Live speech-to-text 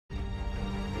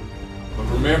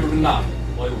remember tonight,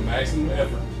 play with maximum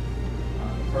effort,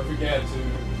 perfect attitude,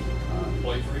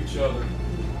 play for each other,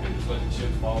 and just let the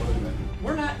chips fall in there.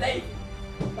 We're not David,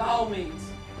 by all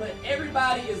means, but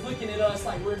everybody is looking at us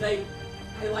like we're David,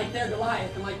 and like they're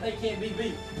Goliath, and like they can't be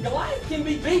beat. Goliath can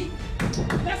be beat.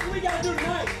 That's what we got to do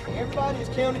tonight. Everybody has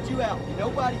counted you out.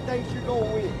 Nobody thinks you're going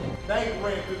to win. They ain't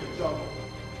ran through the jungle.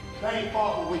 They ain't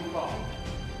fought what we fought.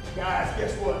 Guys,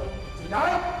 guess what?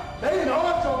 Tonight, they in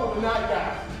our jungle tonight,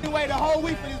 guys. You waited a whole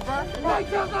week for this, Bert. Right,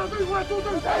 count down 3, 1, 2,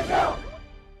 3, stay down.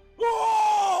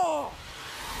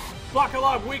 Block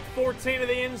alive, week 14 of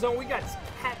the end zone. We got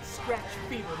cat scratch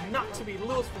fever, not to be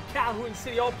Lewis from Calhoun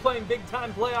City, all playing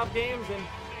big-time playoff games, and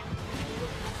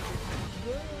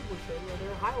we'll show you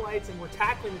their highlights, and we're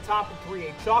tackling the top of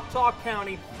 3A. Choctaw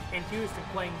County and Houston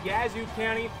playing Yazoo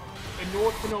County and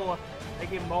North Panola. They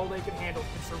give them all they can handle.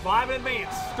 And survive and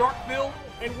advance, Starkville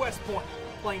and West Point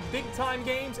playing big-time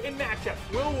games and matchups.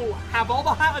 We'll have all the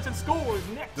highlights and scores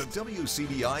next. The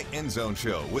WCBI EndZone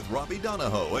Show with Robbie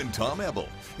Donahoe and Tom Ebel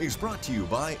is brought to you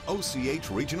by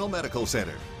OCH Regional Medical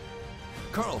Center,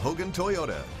 Carl Hogan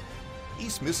Toyota,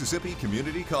 East Mississippi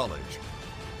Community College,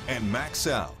 and Max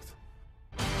South.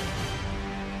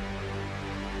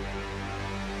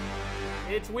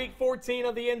 It's week 14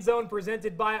 of the End Zone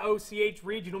presented by OCH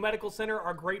Regional Medical Center.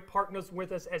 Our great partners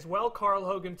with us as well, Carl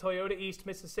Hogan Toyota, East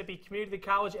Mississippi Community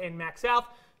College, and Max South,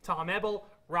 Tom Ebel,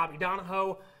 Robbie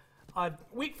Donahoe.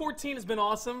 Week 14 has been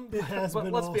awesome. It has but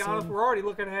been let's be awesome. honest, we're already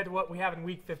looking ahead to what we have in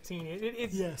week 15.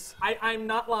 Yes. I'm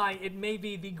not lying. It may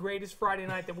be the greatest Friday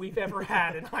night that we've ever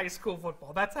had in high school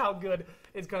football. That's how good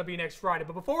it's going to be next Friday.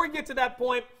 But before we get to that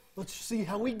point, let's see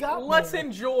how we got let's there.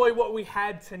 enjoy what we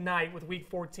had tonight with week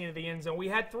 14 of the End Zone. We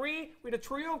had a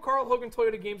trio of Carl Hogan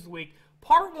Toyota games of the week.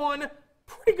 Part 1,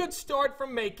 pretty good start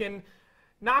from Macon.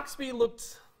 Knoxville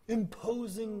looked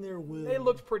imposing their will. They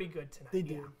looked pretty good tonight. They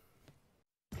did. Yeah.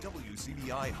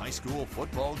 WCBI High School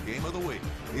Football Game of the Week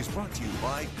is brought to you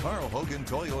by Carl Hogan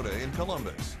Toyota in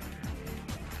Columbus.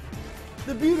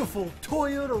 The beautiful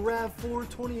Toyota RAV4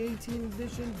 2018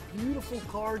 edition. Beautiful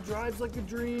car, drives like a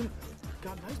dream.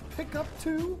 Got a nice pickup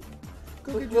too.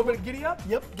 A little bit of giddy up?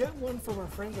 Yep, get one from our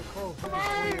friends at Carl Hogan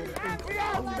Toyota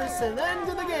in Columbus. And end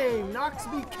of the game,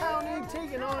 Knoxville County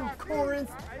taking on Corinth.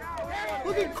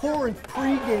 Look at Corinth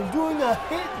pregame doing a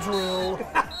hit drill.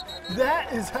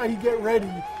 That is how you get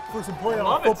ready for some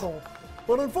playoff football.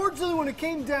 But unfortunately, when it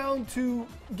came down to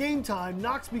game time,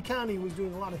 Knoxville County was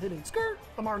doing a lot of hitting. Skirt,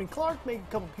 Amarni Clark making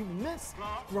a couple people miss,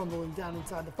 rumbling down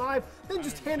inside the 5, then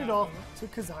just hand it off to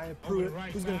Keziah Pruitt,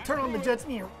 who's going to turn on the Jets,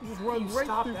 just run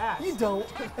right through. That. You don't.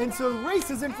 And so the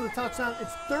race is in for the touchdown.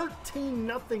 It's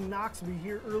 13-0 Knoxville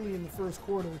here early in the first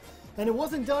quarter. And it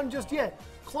wasn't done just yet.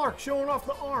 Clark showing off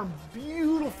the arm.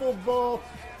 Beautiful ball.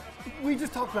 We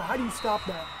just talked about how do you stop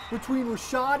that? Between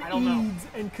Rashad Eads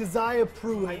and Keziah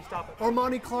Pruitt,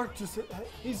 Armani Clark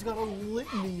he's got a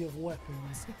litany of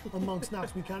weapons amongst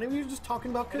Knoxville County. We were just talking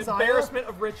about Keziah. Embarrassment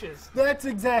of riches. That's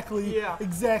exactly it.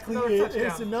 Touchdown.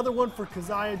 It's another one for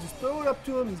Keziah. Just throw it up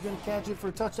to him. He's going to catch it for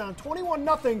a touchdown.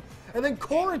 21-0. And then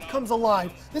Corinth comes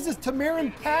alive. This is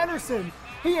Tamarin Patterson.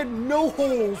 He had no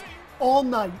holes all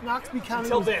night. Knoxville County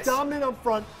was dominant up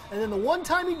front, and then the one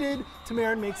time he did,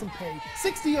 Tamarin makes him pay.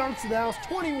 60 yards to the house,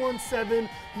 21-7,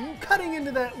 cutting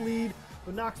into that lead,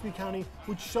 but Knoxville County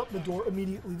would shut the door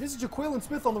immediately. This is Jaqueline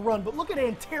Smith on the run, but look at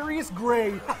Antarius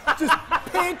Gray just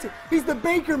panting. He's the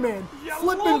Baker man,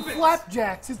 flipping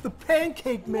flapjacks. He's the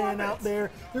pancake man out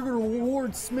there. They're going to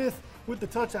reward Smith with the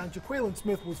touchdown. Jaqueline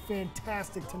Smith was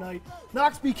fantastic tonight.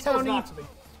 Knoxville County,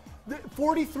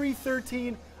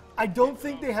 43-13. I don't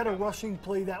think they had a rushing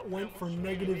play that went for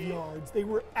negative yards. They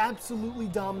were absolutely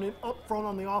dominant up front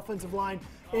on the offensive line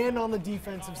and on the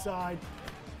defensive side.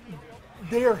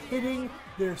 They are hitting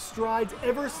their strides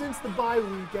ever since the bye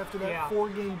week after that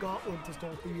 4-game gauntlet to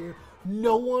start the year.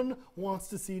 No one wants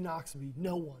to see Knoxville.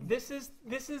 No one. This is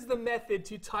the method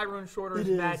to Tyrone Shorter's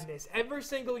madness. Every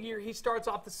single year he starts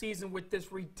off the season with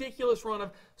this ridiculous run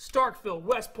of Starkville,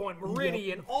 West Point,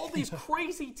 Meridian, all these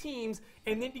crazy teams,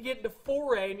 and then you get into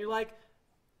 4A and you're like,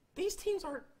 these teams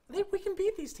aren't. We can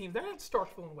beat these teams. They're not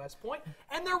Starkville and West Point,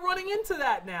 and they're running into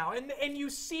that now. And you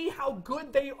see how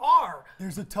good they are.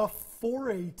 There's a tough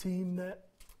 4A team that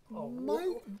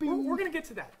might be. We're going to get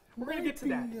to that. We're going to get to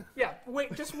that. Yeah,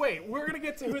 just wait. We're going to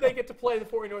get to who they get to play in the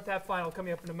 4A North Half Final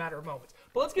coming up in a matter of moments.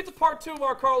 But let's get to part 2 of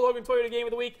our Carl Hogan Toyota Game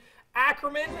of the Week.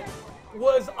 Ackerman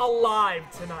was alive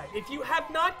tonight. If you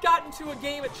have not gotten to a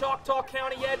game at Choctaw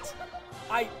County yet,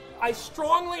 I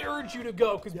strongly urge you to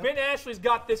go because Ben Ashley's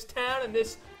got this town and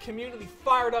this community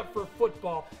fired up for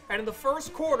football. And in the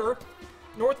first quarter,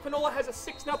 North Panola has a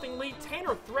 6-0 lead.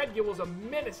 Tanner Threadgill was a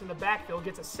menace in the backfield.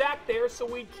 Gets a sack there, so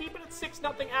we keep it at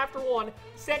 6-0 after one.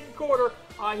 Second quarter,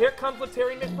 here comes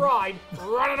Letary McBride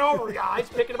running over guys,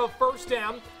 picking up a first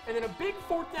down. And then a big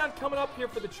fourth down coming up here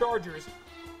for the Chargers.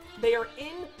 They are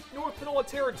in North Panola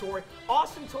territory.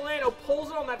 Austin Tolano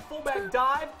pulls it on that fullback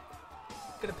dive.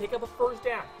 Going to pick up a first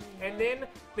down. And then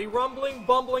the rumbling,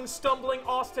 bumbling, stumbling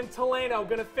Austin Tolano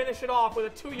going to finish it off with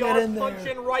a 2-yard punch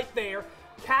in right there.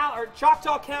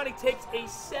 Choctaw County takes a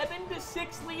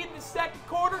 7-6 lead in the second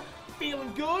quarter.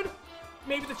 Feeling good.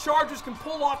 Maybe the Chargers can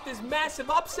pull off this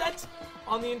massive upset.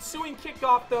 On the ensuing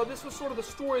kickoff, though, this was sort of the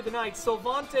story of the night.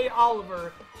 Sylvante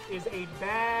Oliver is a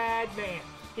bad man.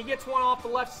 He gets one off the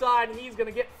left side, and he's going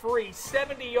to get free.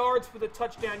 70 yards for the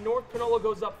touchdown. North Panola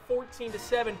goes up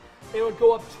 14-7. They would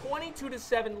go up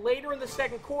 22-7 later in the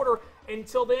second quarter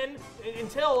until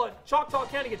Choctaw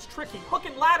County gets tricky. Hook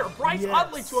and ladder. Bryce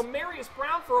Utley to Amarius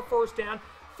Brown for a first down.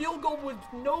 Field goal was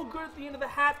no good at the end of the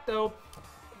half, though.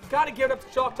 Got to give it up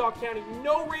to Choctaw County.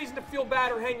 No reason to feel bad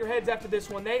or hang your heads after this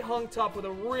one. They hung tough with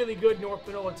a really good North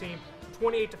Panola team.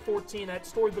 28-14, that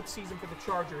storybook season for the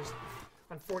Chargers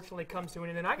unfortunately comes to an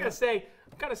end. And I gotta say,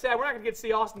 I'm kind of sad we're not gonna get to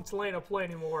see Austin Tolano play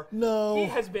anymore. No. He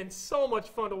has been so much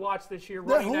fun to watch this year,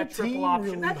 running that triple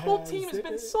option. Really that whole team has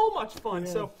been so much fun.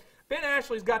 Yeah. So Ben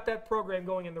Ashley's got that program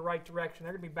going in the right direction.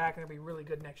 They're gonna be back and they'll be really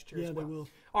good next year as well. They will.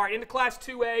 All right, into Class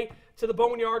 2A, to the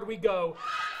Boneyard we go.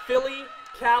 Philly,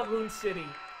 Calhoun City.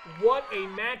 What a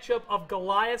matchup of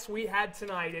Goliaths we had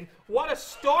tonight, and what a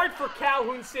start for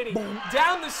Calhoun City.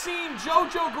 Down the seam,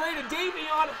 JoJo Gray to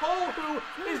Davion Hull,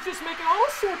 who is just making all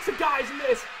sorts of guys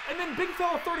miss. And then big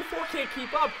fella 34 can't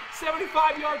keep up.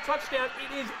 75-yard touchdown.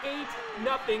 It is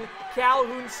 8-0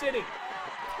 Calhoun City.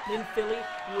 Then Philly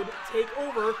would take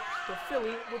over, but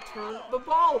Philly would turn the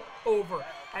ball over.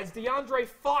 As DeAndre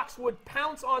Fox would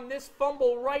pounce on this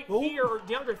fumble right here, or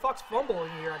DeAndre Fox fumble in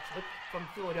here actually, from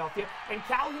Philadelphia, and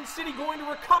Calhoun City going to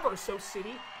recover, so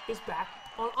City is back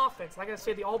on offense. Like I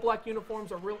say, the all-black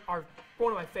uniforms are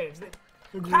one of my faves.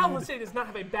 Calhoun City does not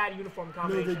have a bad uniform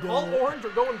combination. No, all orange or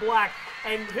going black.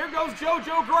 And here goes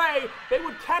JoJo Gray. They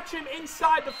would catch him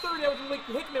inside the 30. That was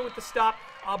Hickman with the stop.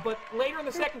 But later in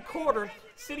the second quarter,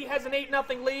 City has an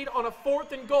 8-0 lead on a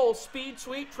 4th and goal. Speed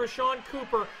sweep, Treshawn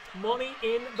Cooper, money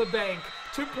in the bank.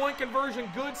 2-point conversion,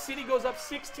 good. City goes up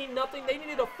 16-0. They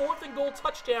needed a 4th and goal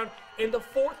touchdown in the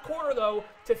fourth quarter, though,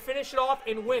 to finish it off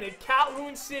and win it.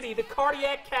 Calhoun City, the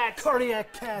Cardiac Cats.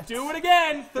 Cardiac Cats. Do it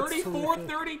again.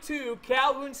 34-32.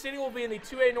 Calhoun City will be in the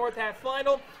 2A North half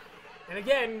final. And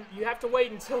again, you have to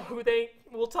wait until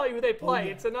we'll tell you who they play.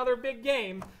 It's another big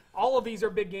game. All of these are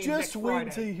big games next Friday. Just wait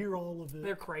until you hear all of it.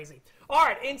 They're crazy. All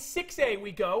right, in 6A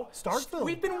we go. Starkville.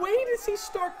 We've been waiting to see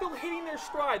Starkville hitting their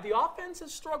stride. The offense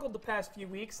has struggled the past few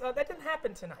weeks. That didn't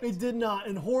happen tonight. It did not,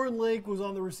 and Horn Lake was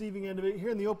on the receiving end of it. Here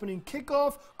in the opening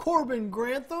kickoff, Corbin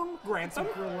Grantham. That's a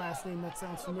real last name that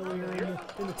sounds familiar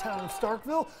in the town of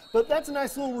Starkville. But that's a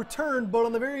nice little return, but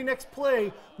on the very next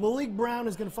play, Malik Brown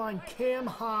is going to find Cam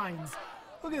Hines.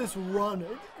 Look at this run.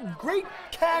 Great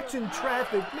catch in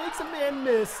traffic. Makes a man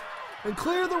miss and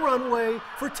clear the runway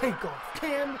for takeoff.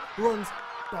 Cam runs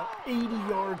about 80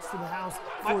 yards to the house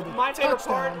for the my favorite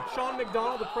touchdown. part, Sean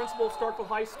McDonald, the principal of Starkville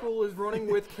High School, is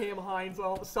running with Cam Hines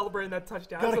celebrating that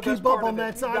touchdown. Got to keep up on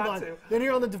that sideline. to. Then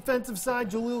here on the defensive side,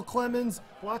 Jaleel Clemens,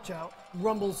 watch out,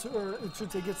 rumbles, or it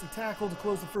should say gets the tackle to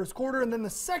close the first quarter. And then the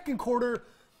second quarter,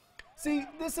 see,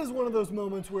 this is one of those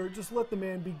moments where just let the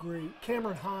man be great.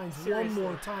 Cameron Hines, Seriously.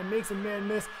 one more time, makes a man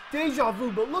miss. Deja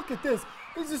vu, but look at this.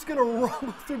 He's just going to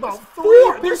rumble through about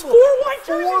There's four white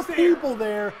jerseys there. people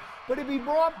there. But if he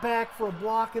brought back for a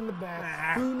block in the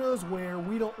back, who knows where?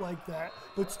 We don't like that.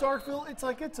 But Starkville, it's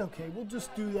like, it's okay. We'll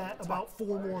just do that about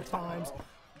 4 more times.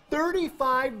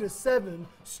 35-7,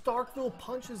 Starkville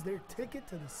punches their ticket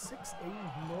to the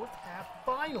 6A North half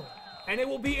final. And it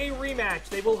will be a rematch.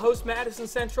 They will host Madison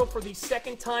Central for the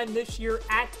second time this year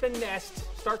at the Nest.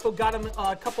 Starkville got them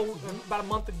about a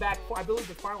month back. I believe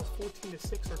the final was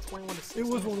 14-6 or 21-6. It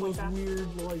was one of those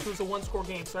weird, like, it was a one-score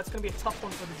game, so that's going to be a tough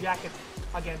one for the Jackets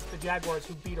against the Jaguars,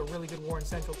 who beat a really good Warren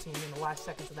Central team in the last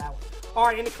seconds of that one. All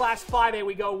right, into Class 5A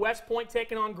we go. West Point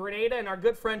taking on Grenada, and our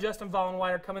good friend Justin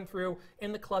Vollenweider coming through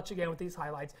in the clutch again with these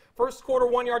highlights. First quarter,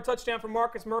 1-yard touchdown from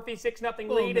Marcus Murphy, 6-0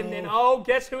 lead, and then,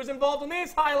 guess who's involved in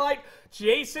this highlight?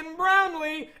 Jason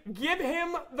Brownlee. Give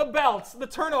him the belt, the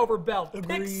turnover belt.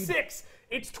 Agreed. Pick 6.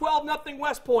 It's 12-0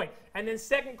 West Point. And then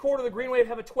second quarter, the Green Wave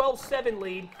have a 12-7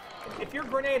 lead. If you're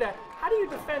Grenada, how do you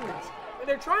defend this?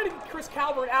 they're trying to get Chris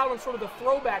Calvert out on sort of the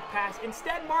throwback pass.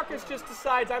 Instead, Marcus just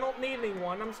decides, I don't need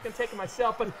anyone. I'm just going to take it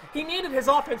myself. But he needed his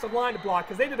offensive line to block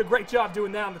because they did a great job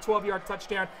doing that on the 12-yard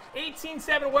touchdown.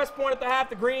 18-7 West Point at the half.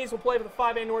 The Greenies will play for the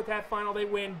 5A North half final. They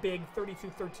win big,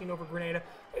 32-13 over Grenada.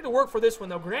 They had to work for this one,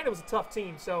 though. Grenada was a tough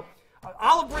team. So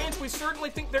Olive Branch, we certainly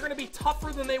think they're going to be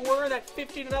tougher than they were that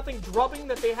 50-0 drubbing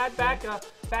that they had back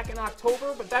in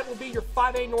October. But that will be your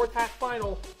 5A North half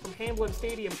final from Hamblin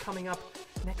Stadium coming up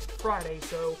next Friday.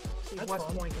 So see if West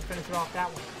Point can finish it off that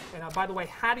one. And by the way,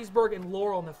 Hattiesburg and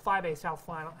Laurel in the 5A South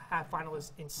final, half final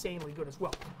is insanely good as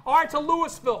well. All right, to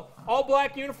Louisville. All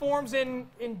black uniforms in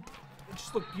it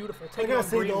just looked beautiful. I gotta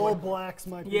say the All Blacks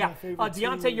might be my favorite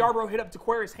Deontay team. Yarbrough hit up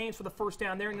DeQuarius Haynes for the first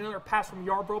down there, and another pass from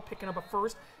Yarbrough picking up a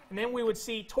first. And then we would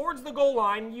see towards the goal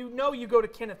line, you know you go to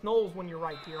Kenneth Knowles when you're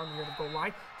right here on the goal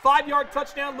line. 5-yard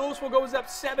touchdown, Louisville goes up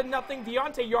 7-0.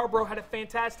 Deontay Yarbrough had a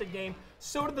fantastic game.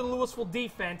 So did the Louisville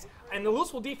defense. And the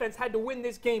Louisville defense had to win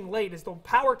this game late as the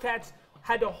Power Cats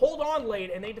had to hold on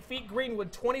late, and they defeat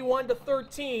Greenwood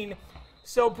 21-13.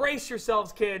 So brace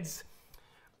yourselves, kids.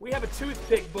 We have a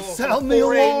toothpick bowl for the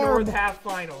 4A North half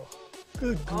final.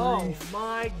 Good grief. Oh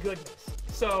my goodness.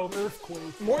 So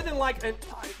Earthquake. more than like it's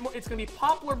going to be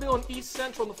Poplarville and East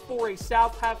Central in the 4A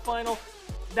South half final.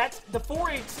 That's the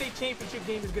 4A state championship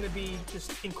game is going to be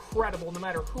just incredible no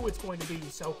matter who it's going to be.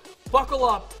 So buckle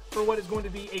up for what is going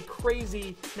to be a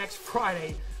crazy next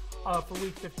Friday for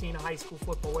Week 15 of high school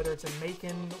football, whether it's in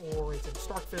Macon or it's in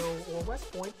Starkville or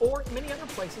West Point or many other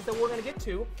places that we're going to get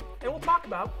to and we'll talk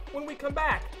about when we come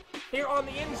back here on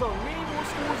the End Zone. Many more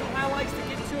scores and highlights to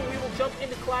get to, and we will jump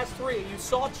into Class 3. You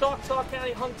saw Choctaw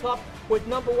County hung tough with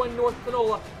number 1 North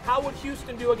Panola. How would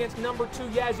Houston do against number 2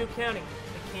 Yazoo County?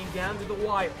 It came down to the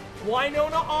wire.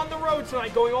 Winona on the road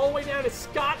tonight, going all the way down to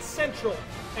Scott Central,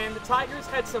 and the Tigers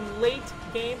had some late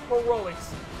game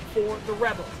heroics for the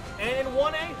Rebels. And in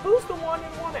 1A, who's the one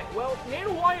in 1A? Well,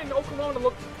 Nanahawaii and Oklahoma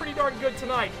looked pretty darn good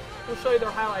tonight. We'll show you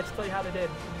their highlights, tell you how they did,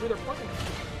 and who they're playing.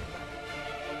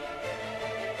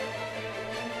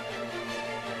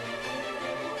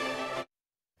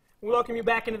 We welcome you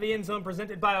back into the End Zone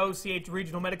presented by OCH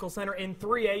Regional Medical Center in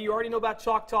 3A. You already know about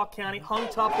Choctaw County, hung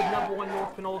tough with number 1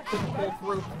 North Panola, couldn't pull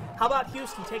through. How about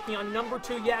Houston taking on number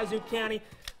 2 Yazoo County?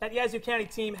 That Yazoo County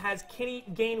team has Kenny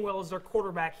Gainwell as their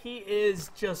quarterback. He is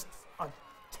just a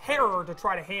terror to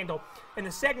try to handle. In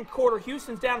the second quarter,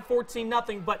 Houston's down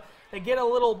 14-0, but they get a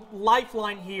little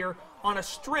lifeline here on a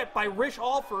strip by Rich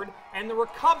Alford and the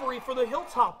recovery for the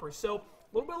Hilltoppers. So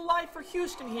a little bit of life for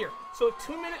Houston here. So a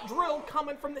 2-minute drill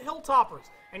coming from the Hilltoppers.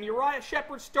 And Uriah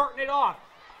Shepard starting it off.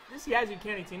 This Yazoo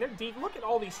County team, they're deep. Look at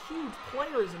all these huge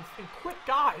players and quick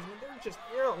guys. I mean,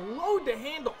 they're a load to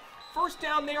handle. First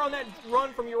down there on that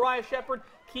run from Uriah Shepard,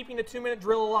 keeping the 2-minute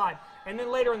drill alive. And then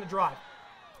later in the drive,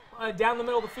 down the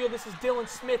middle of the field, this is Dylan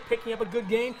Smith picking up a good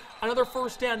game. Another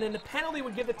first down. Then the penalty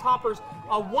would give the Toppers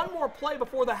one more play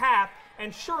before the half.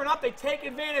 And sure enough, they take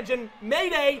advantage. And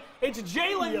Mayday, it's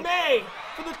Jalen May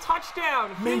for the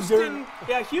touchdown.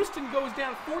 Houston goes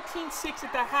down 14-6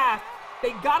 at the half.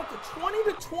 They got it to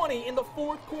 20-20 in the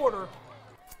fourth quarter.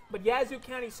 But Yazoo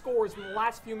County scores in the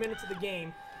last few minutes of the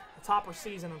game. The Topper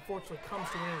season, unfortunately, comes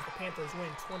to an end as the Panthers win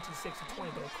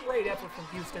 26-20. But a great effort from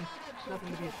Houston.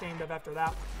 Nothing to be ashamed of after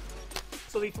that.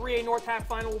 So the 3A North half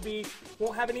final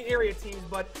won't have any area teams,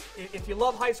 but if you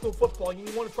love high school football, you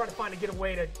want to try to find a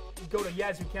getaway to go to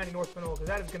Yazoo County North Panola, because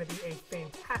that is going to be a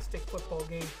fantastic football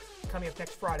game coming up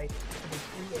next Friday for the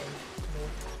 3A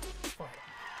North half final.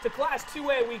 To Class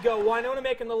 2A we go. Winona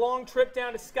making the long trip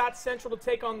down to Scott Central to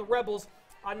take on the Rebels.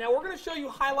 Now we're going to show you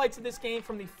highlights of this game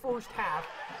from the first half.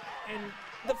 And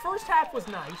the first half was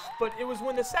nice, but it was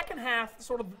when the second half,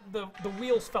 sort of the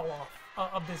wheels fell off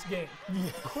of this game.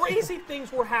 Yeah. Crazy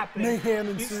things were happening. Mayhem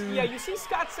ensued. You see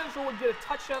Scott Central would get a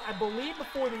touchdown, I believe,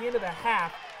 before the end of the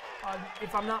half,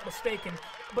 if I'm not mistaken.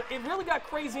 But it really got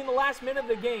crazy in the last minute of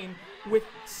the game. With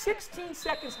 16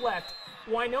 seconds left,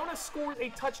 Winona scores a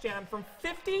touchdown from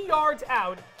 50 yards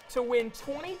out to win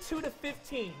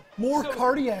 22-15. More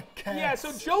cardiac cats. Yeah,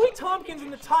 so Joey Tompkins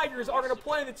and the Tigers are going to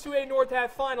play in the 2A North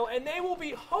half final, and they will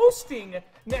be hosting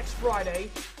next Friday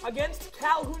against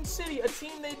Calhoun City, a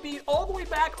team they beat all the way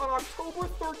back on October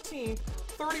 13th,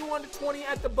 31-20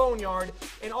 at the Boneyard.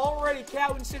 And already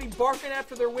Calhoun City barking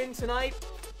after their win tonight.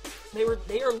 They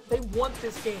want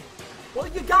this game. Well,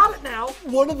 you got it now.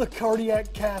 One of the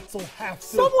cardiac cats will have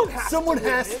to. Someone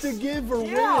has to give or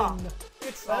win.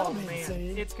 It's That'll oh be man,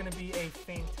 insane. it's going to be a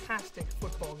fantastic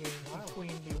football game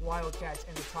between the Wildcats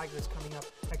and the Tigers coming up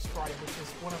next Friday, which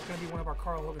is going to be one of our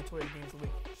Carl Hogan Toyota games of the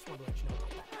week. Just wanted to let you know about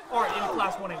that. All right, into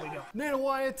Class 1A we go.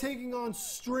 Nanawaya taking on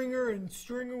Stringer, and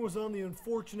Stringer was on the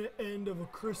unfortunate end of a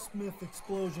Chris Smith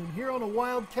explosion. Here on a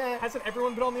Wildcat. Hasn't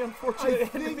everyone been on the unfortunate I end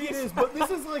of think these? it is, but this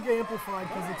is like amplified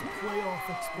because it's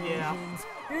playoff explosions. Yeah.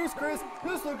 Here's Chris,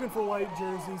 just looking for white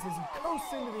jerseys as he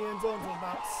coasts into the end zone from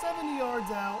about 70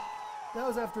 yards out. That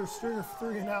was after a Stringer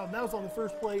 3 and out, and that was on the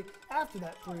first play after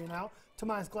that 3 and out.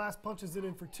 Tobias Glass punches it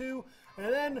in for 2,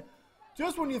 and then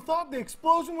just when you thought the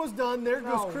explosion was done, there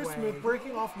goes Chris Smith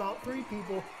breaking off about 3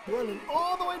 people, running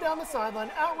all the way down the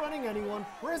sideline, outrunning anyone.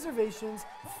 Reservations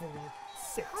for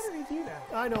 6. How did he do that?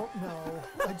 I don't know.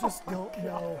 I just don't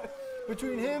know.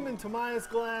 Between him and Tobias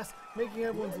Glass, making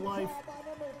everyone's life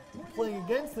playing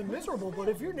against them miserable. But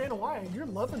if you're Nanawaya, you're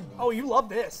loving them. Oh, you love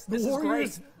this. This The is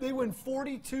Warriors, great. they win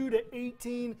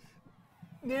 42-18.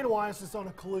 Nanawaya's just on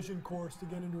a collision course to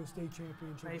get into a state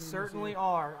championship. They certainly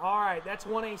are. All right, that's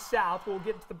 1A South. We'll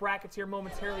get to the brackets here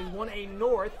momentarily. 1A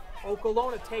North,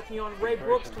 Okolona taking on Ray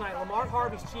Brooks tonight. Lamar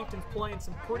Harvey's Chieftains playing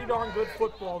some pretty darn good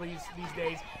football these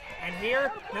days. And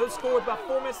here, no score with about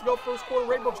 4 minutes to go, first quarter.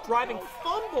 Ray Brooks driving,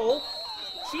 fumble.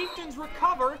 Chieftains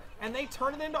recover, and they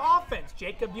turn it into offense.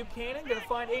 Jacob Buchanan going to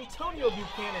find Antonio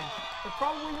Buchanan. They're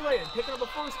probably related. Picking up a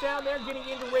first down there, getting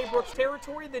into Ray Brooks'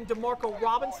 territory. Then DeMarco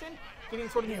Robinson getting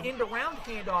sort of the end-around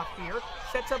handoff here.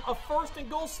 Sets up a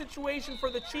first-and-goal situation for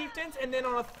the Chieftains. And then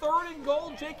on a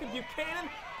third-and-goal, Jacob Buchanan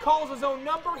calls his own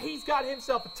number. He's got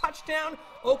himself a touchdown.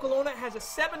 Okolona has a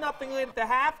 7-0 lead at the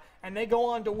half, and they go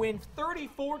on to win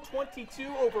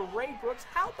 34-22 over Ray Brooks.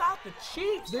 How about the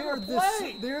Chiefs?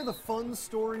 They're the fun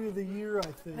story of the year, I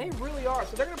think. They really are.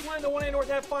 So they're going to play in the 1A North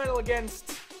Half Final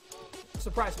against,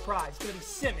 surprise, surprise, it's going to be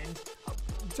Simmons.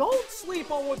 Don't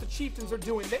sleep on what the Chieftains are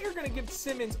doing. They are going to give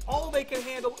Simmons all they can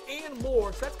handle and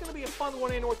more. So that's going to be a fun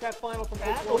 1A North Half Final from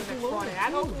Oklahoma next Friday.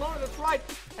 At Oklahoma, that's right.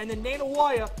 And then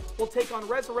Nanawaya will take on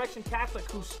Resurrection Catholic,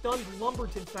 who stunned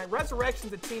Lumberton tonight.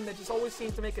 Resurrection's a team that just always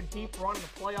seems to make a deep run in the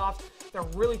playoffs. They're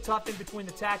really tough in between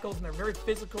the tackles, and they're very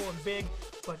physical and big.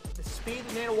 But the speed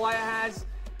that Nanawaya has,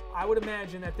 I would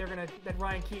imagine that that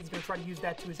Ryan Keaton's going to try to use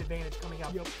that to his advantage coming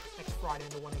up next Friday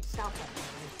in the 1A South Half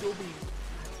Final. It will be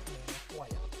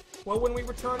Nanawaya. Well, when we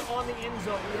return on the end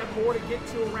zone, we have more to get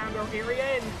to around our area,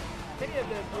 and many of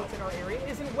the what's in our area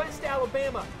is in West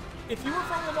Alabama. If you were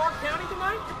from Lamar County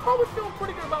tonight, you're probably feeling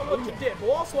pretty good about what you did.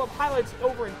 We'll also have highlights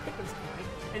over in Pickens County,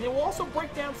 and then we'll also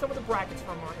break down some of the brackets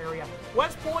from our area.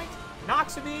 West Point,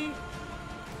 Noxubee,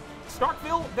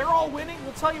 Starkville, they're all winning.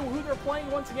 We'll tell you who they're playing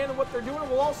once again and what they're doing.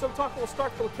 We'll also talk about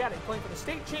Starkville Academy playing for the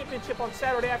state championship on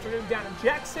Saturday afternoon down in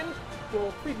Jackson.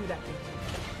 We'll preview that game.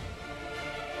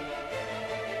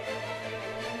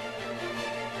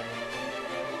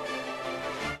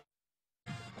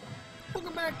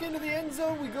 Welcome back into the end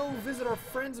zone. We go visit our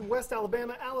friends in West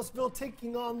Alabama. Aliceville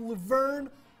taking on Laverne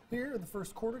here in the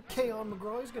first quarter. Keon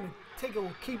McGraw is going to take a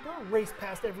little keeper, race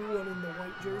past everyone in the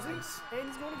white jerseys, and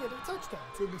he's going to get a touchdown.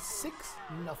 So it'll be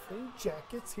 6-0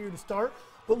 Jackets here to start.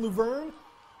 But Laverne,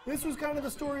 this was kind of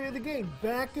the story of the game.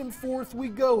 Back and forth we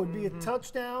go. It'd be a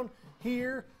touchdown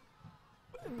here,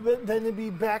 but then it'd be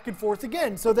back and forth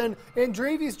again. So then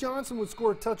Andravius Johnson would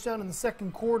score a touchdown in the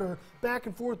second quarter. Back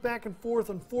and forth, back and forth.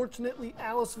 Unfortunately,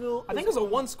 Aliceville. I think it was a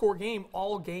one-score game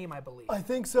all game, I believe. I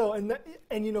think so.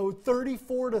 And you know,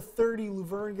 34-30,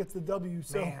 Laverne gets the W.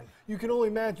 So you can only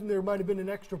imagine there might have been an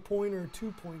extra point or a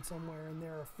 2 point somewhere in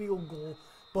there, a field goal.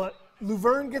 But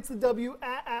Laverne gets the W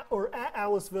at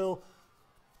Aliceville,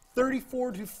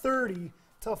 34-30.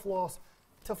 Tough loss.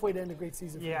 Tough way to end a great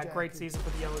season for the Jackets. Great season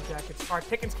for the Yellow Jackets. All right,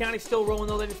 Pickens County still rolling,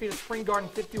 though. They defeated Spring Garden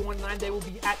 51-9. They will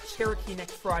be at Cherokee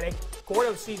next Friday.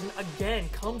 Gordo's season, again,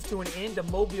 comes to an end to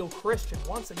Mobile Christian.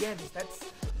 Once again,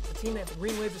 that's the team that the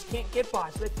Green Wave just can't get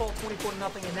by, so they fall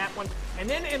 24-0 in that one. And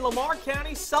then in Lamar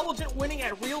County, Sulligent winning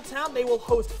at Reeltown. They will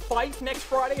host Fife next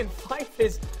Friday, and Fife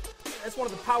that's one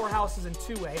of the powerhouses in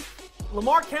 2A.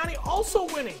 Lamar County also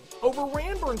winning over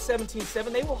Ranburne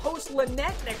 17-7. They will host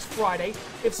Lynette next Friday.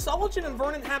 If Sulligent and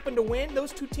Vernon happen to win,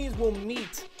 those two teams will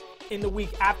meet in the week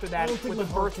after that with the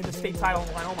birth of the state title on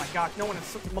the line. Oh my gosh, no one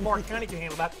in Lamar County can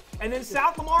handle that. And then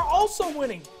South Lamar also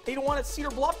winning. They won at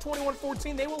Cedar Bluff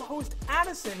 21-14. They will host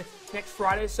Addison next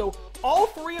Friday. So all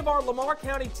three of our Lamar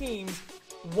County teams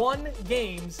won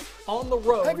games on the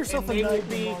road. Have yourself and a they night, will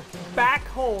be Lamar County. back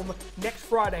home next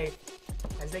Friday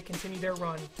as they continue their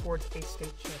run towards a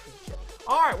state championship.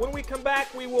 All right, when we come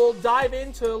back, we will dive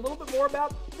into a little bit more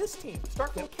about this team,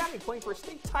 Starkville Academy, playing for a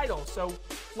state title. So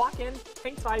lock in,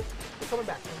 hang tight. We're coming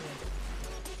back.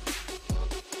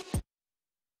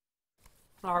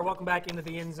 All right, welcome back into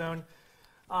the end zone.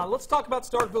 Let's talk about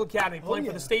Starkville Academy playing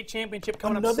for the state championship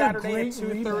coming up Saturday at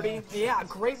 2:30. Yeah, a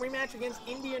great rematch against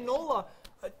Indianola.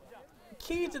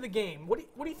 Key to the game. What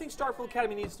do you think Starkville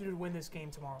Academy needs to do to win this game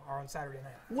tomorrow or on Saturday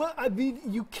night? Well, I mean,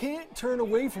 you can't turn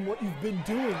away from what you've been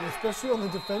doing, especially on the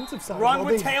defensive side. Run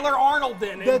with Taylor Arnold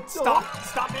then and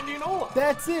stop Indianola.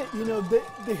 That's it. You know,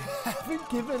 they haven't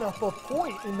given up a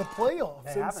point in the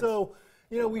playoffs. And so,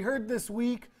 you know, we heard this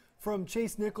week from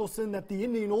Chase Nicholson that the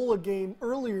Indianola game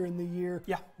earlier in the year,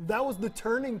 that was the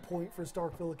turning point for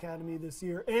Starkville Academy this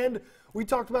year. And we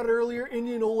talked about it earlier,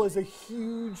 Indianola is a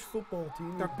huge football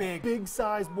team. They're big.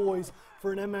 Big-sized boys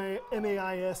for an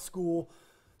MAIS school.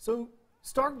 So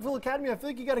Starkville Academy, I feel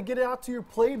like you got to get it out to your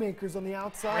playmakers on the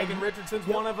outside. Reagan Richardson's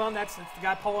one of them. That's the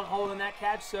guy holding that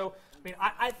catch. So, I mean,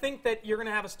 I think that you're going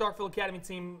to have a Starkville Academy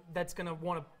team that's going to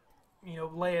want to, you know,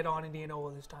 lay it on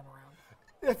Indianola this time around.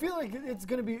 I feel like it's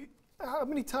going to be. How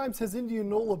many times has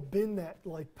Indianola been that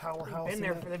like powerhouse?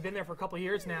 They've been there for a couple of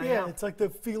years now. Yeah, it's like the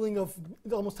feeling of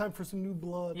almost time for some new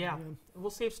blood. Yeah,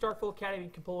 we'll see if Starkville Academy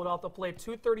can pull it off. They'll play at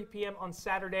 2:30 p.m. on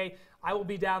Saturday. I will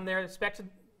be down there. Expect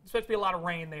to be a lot of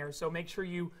rain there, so make sure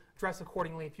you dress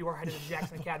accordingly if you are headed to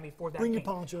Jackson Academy for that Bring game. your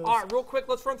ponchos. All right, real quick,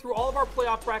 let's run through all of our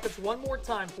playoff brackets one more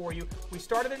time for you. We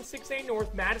started in 6A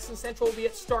North. Madison Central will be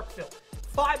at Starkville.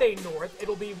 5A North,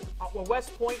 it'll be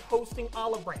West Point hosting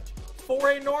Olive Branch.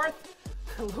 4A North,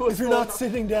 if you're not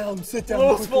sitting down, sit down.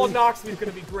 Louisville and Knoxville is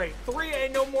going to be great.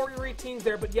 3A, no more great teams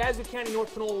there, but Yazoo County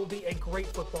North Panola will be a great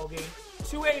football game.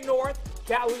 2A North,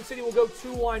 Calhoun City will go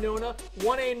to Winona.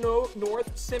 1A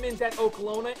North, Simmons at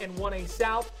Okolona, and 1A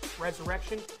South,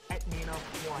 Resurrection at Nina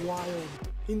Wild.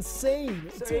 Insane.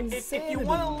 It's insanity. If you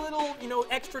want a little, you know,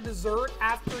 extra dessert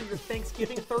after your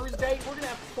Thanksgiving Thursday, we're going to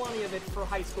have plenty of it for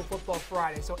High School Football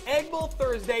Friday. So Egg Bowl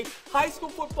Thursday, High School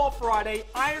Football Friday,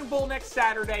 Iron Bowl next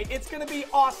Saturday. It's going to be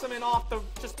awesome and off the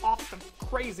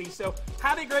crazy. So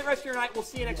have a great rest of your night. We'll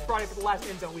see you next Friday for the last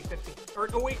EndZone Week 15. Or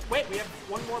no, wait, we have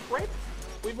one more break?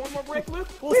 We have one more break, Luke?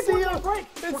 We'll see you. Break.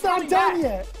 It's not done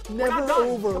yet. Never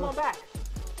over. Come on back.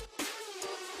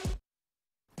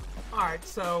 All right,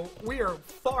 so we are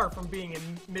far from being in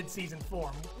mid-season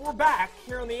form. We're back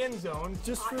here on the End Zone.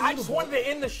 I just wanted to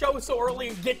end the show so early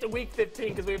and get to Week 15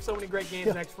 because we have so many great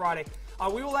games next Friday.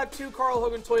 We will have 2 Carl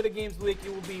Hogan Toyota games of the week.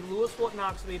 It will be Louisville at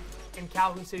Knoxville and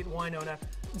Calhoun City at Winona.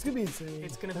 It's going to be insane.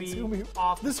 It's going to be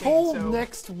off this the whole chain, so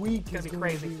next week it's is going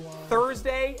to be crazy. wild.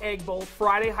 Thursday, Egg Bowl.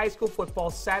 Friday, High School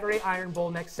Football. Saturday, Iron Bowl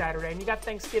next Saturday. And you got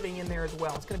Thanksgiving in there as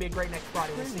well. It's going to be a great next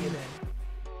Friday. We'll see you then.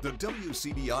 The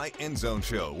WCBI EndZone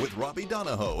Show with Robbie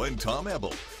Donahoe and Tom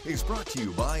Ebel is brought to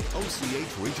you by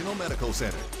OCH Regional Medical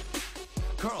Center,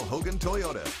 Carl Hogan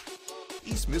Toyota,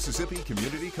 East Mississippi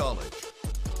Community College,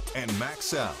 and Max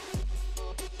South.